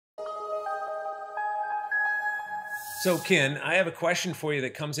So, Ken, I have a question for you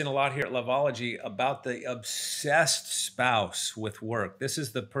that comes in a lot here at Loveology about the obsessed spouse with work. This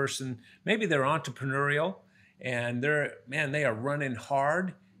is the person, maybe they're entrepreneurial and they are running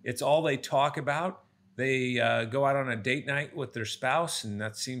hard. It's all they talk about. They go out on a date night with their spouse, and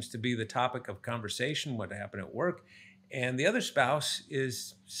that seems to be the topic of conversation, what happened at work. And the other spouse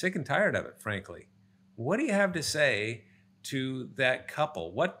is sick and tired of it, frankly. What do you have to say to that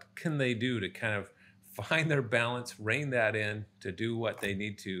couple? What can they do to kind of find their balance, rein that in to do what they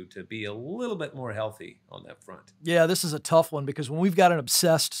need to be a little bit more healthy on that front? Yeah, this is a tough one because when we've got an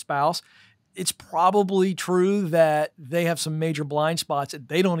obsessed spouse, it's probably true that they have some major blind spots that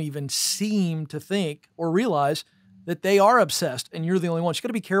they don't even seem to think or realize that they are obsessed, and you're the only one. So you got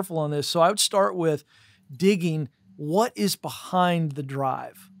to be careful on this. So I would start with digging what is behind the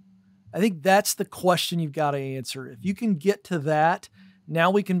drive. I think that's the question you've got to answer. If you can get to that,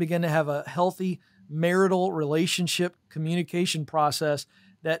 now we can begin to have a healthy marital relationship communication process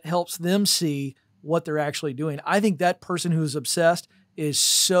that helps them see what they're actually doing. I think that person who is obsessed is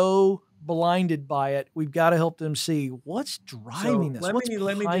so blinded by it. We've got to help them see what's driving this. What's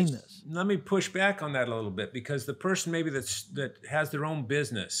behind this? Let me push back on that a little bit, because the person maybe that has their own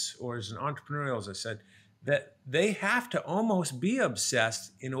business or is an entrepreneurial, as I said, that they have to almost be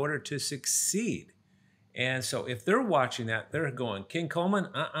obsessed in order to succeed. And so if they're watching that, they're going, Ken Coleman,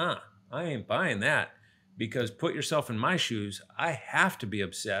 I ain't buying that, because put yourself in my shoes. I have to be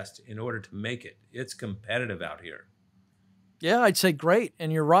obsessed in order to make it. It's competitive out here. Yeah, I'd say great.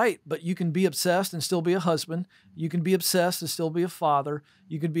 And you're right. But you can be obsessed and still be a husband. You can be obsessed and still be a father.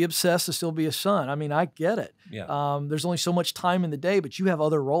 You can be obsessed and still be a son. I mean, I get it. Yeah. There's only so much time in the day, but you have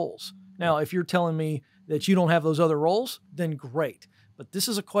other roles. Now, if you're telling me that you don't have those other roles, then great. But this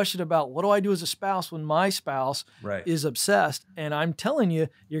is a question about what do I do as a spouse when my spouse is obsessed? And I'm telling you,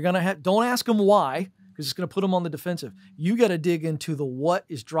 you're going to have, don't ask them why, because it's going to put them on the defensive. You got to dig into the what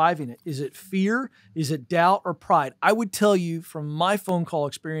is driving it. Is it fear? Is it doubt or pride? I would tell you from my phone call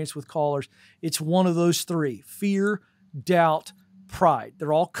experience with callers, it's one of those three: fear, doubt, pride.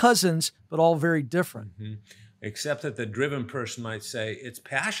 They're all cousins, but all very different. Mm-hmm. Except that the driven person might say it's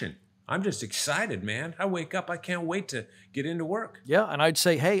passion. I'm just excited, man. I wake up, I can't wait to get into work. Yeah, and I'd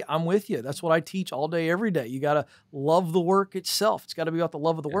say, hey, I'm with you. That's what I teach all day, every day. You got to love the work itself. It's got to be about the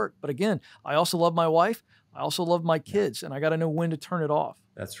love of the work. But again, I also love my wife. I also love my kids, and I got to know when to turn it off.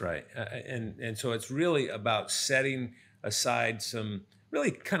 That's right. And so it's really about setting aside some,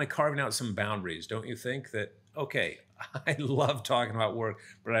 really kind of carving out some boundaries, don't you think? That, okay, I love talking about work,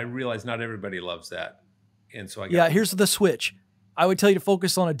 but I realize not everybody loves that. And so here's the switch. I would tell you to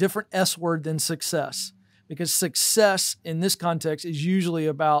focus on a different S word than success, because success in this context is usually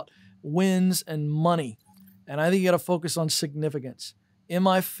about wins and money. And I think you got to focus on significance. Am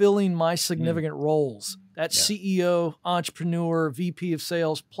I filling my significant roles? That's CEO, entrepreneur, VP of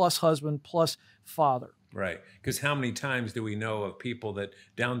sales, plus husband, plus father. Right. Because how many times do we know of people that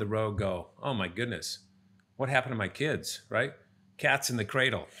down the road go, oh my goodness, what happened to my kids, right? Cats in the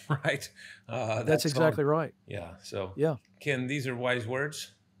cradle, right? That's exactly right. Yeah. So, yeah. Ken, these are wise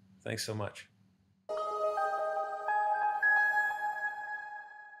words. Thanks so much.